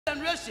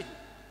generation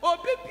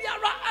obi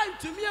biara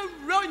antumi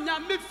enwura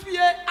nyame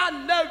fie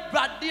ana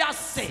Awurade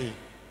ase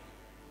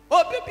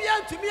obi biara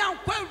antumi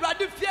ankwa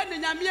Awurade fie ne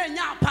nyame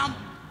anya apam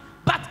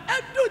but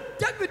edu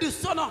David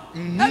so no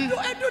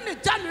edu ne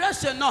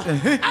generation no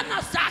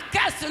ana sa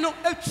curse no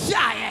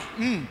etwiaye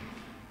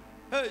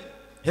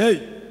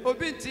hey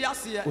obi nti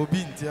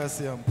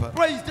ase ampa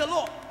praise the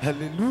Lord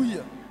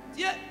hallelujah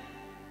yeah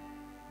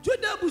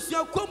Judah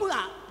busia komu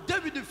na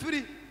David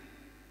free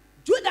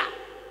Judah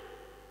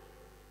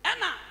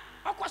ana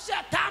akose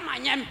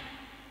atamanyem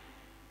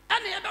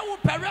ana yebewo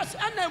Perez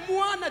ana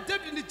mua na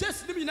David ni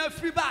just nim na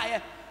free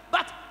bae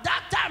but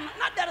that time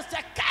now there is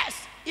a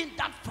curse in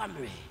that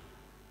family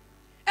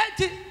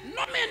enti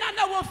no me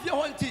na wo fie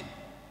ho enti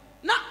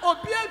na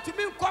obi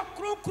antumi nkọ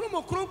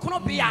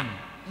kronkron bia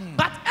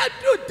but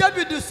edu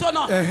David so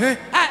no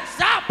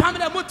sa pam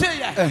na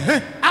muteye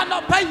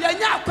ano pa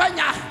yenya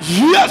akwanya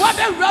yes what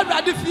be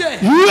Awurade fie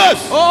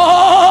yes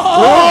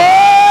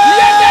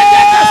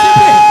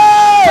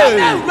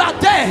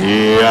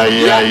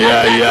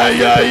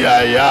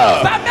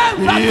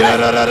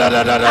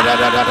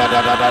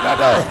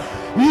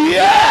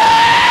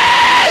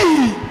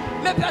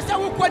me pesa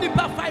wo kwani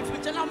pa 5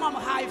 which na mama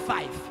high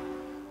 5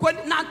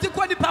 kwani nanti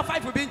kwani pa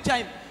 5 bi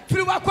nchaim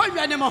firi wa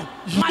kwanwa ne mo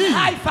man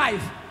high 5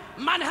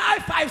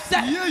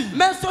 say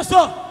men so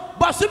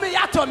bosu me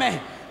yato me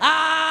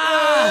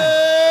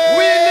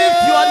we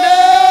lift your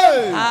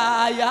name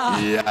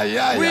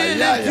we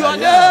lift your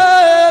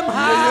name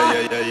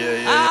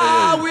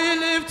we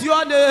lift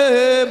your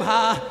name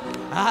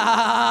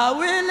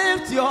we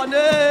lift your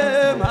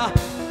name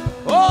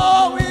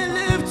oh we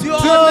lift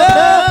your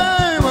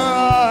name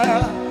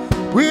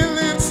we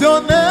lift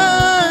your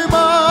name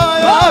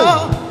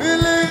we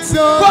lift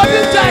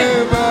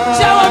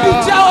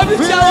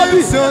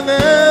your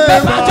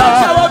name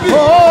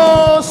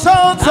oh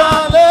Santa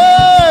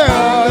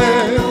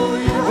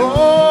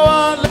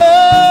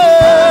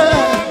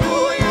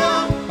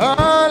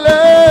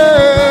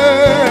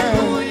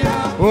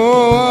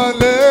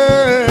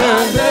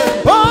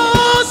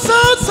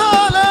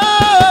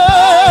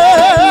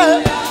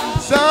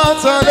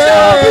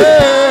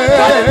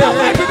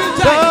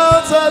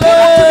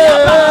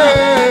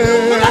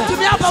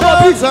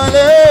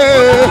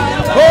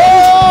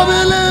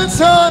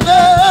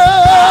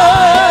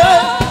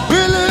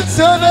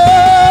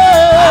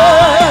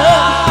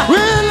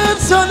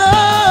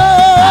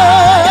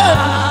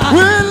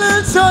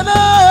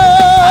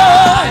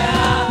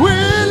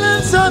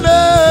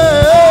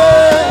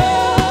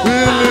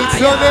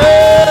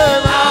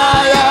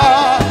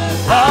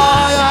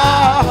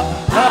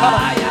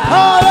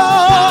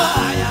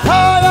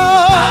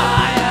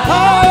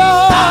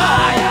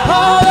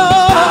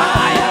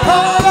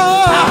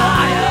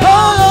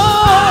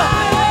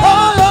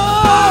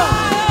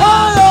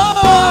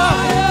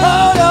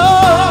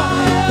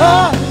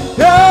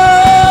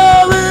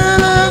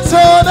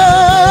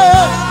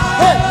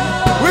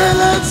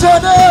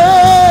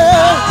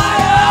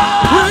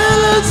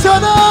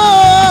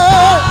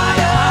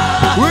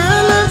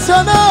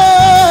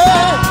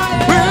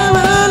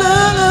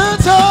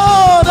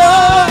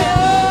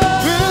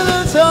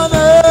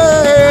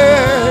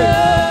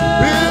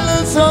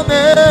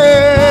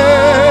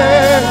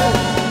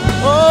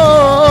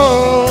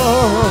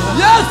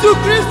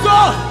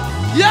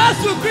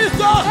Jesus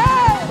Christo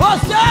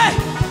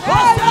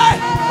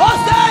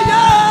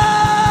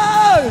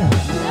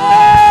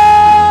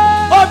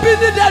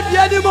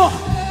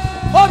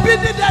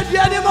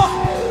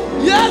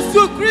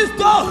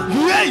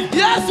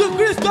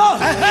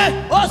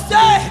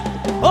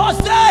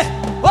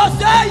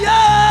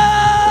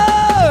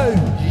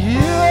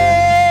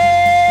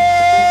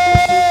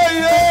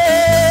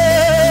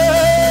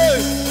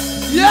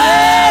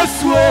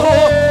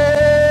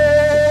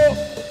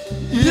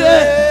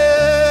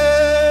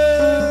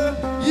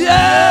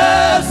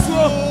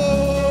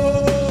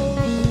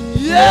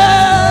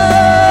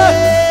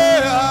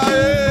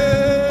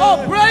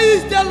oh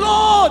praise the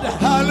Lord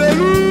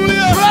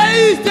hallelujah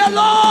praise the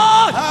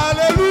Lord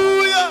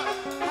hallelujah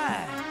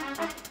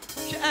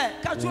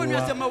catch on you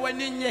say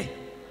mawani nje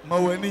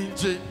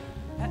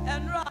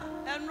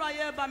enra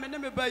ye ba me ne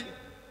me bai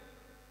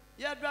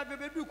ye drive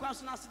be do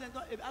kwaso na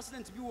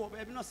accident bi wo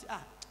be no say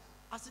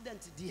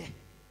accident die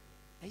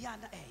eya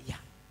na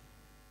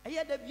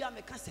eya da bia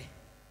me ka se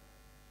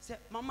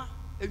mama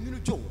enwunu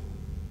jo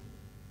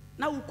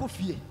na wo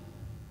kofie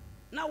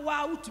na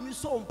wa utumi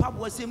so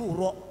mpabo asem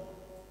woro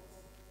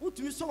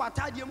utumi so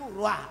watade mu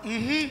woro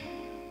hey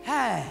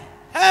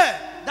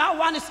that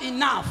one is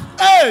enough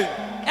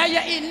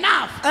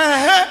enough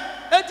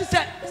enti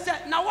se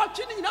na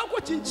wotwe ni na ko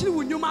chinchiri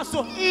wunyuma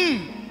so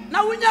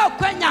na wunya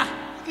kwanya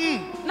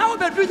na wo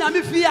bedu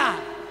nyame fie a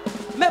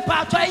me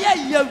pa to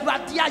ye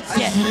Awurade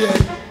aje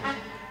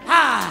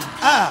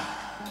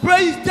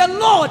praise the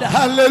Lord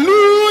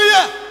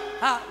hallelujah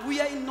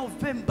we are in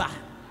November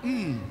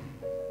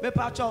me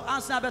pa to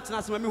answer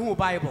betena se me hu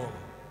Bible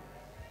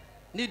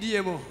ni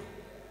die mo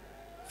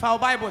fa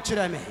Bible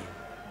kire me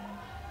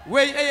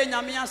we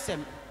nyame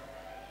asem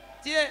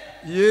tie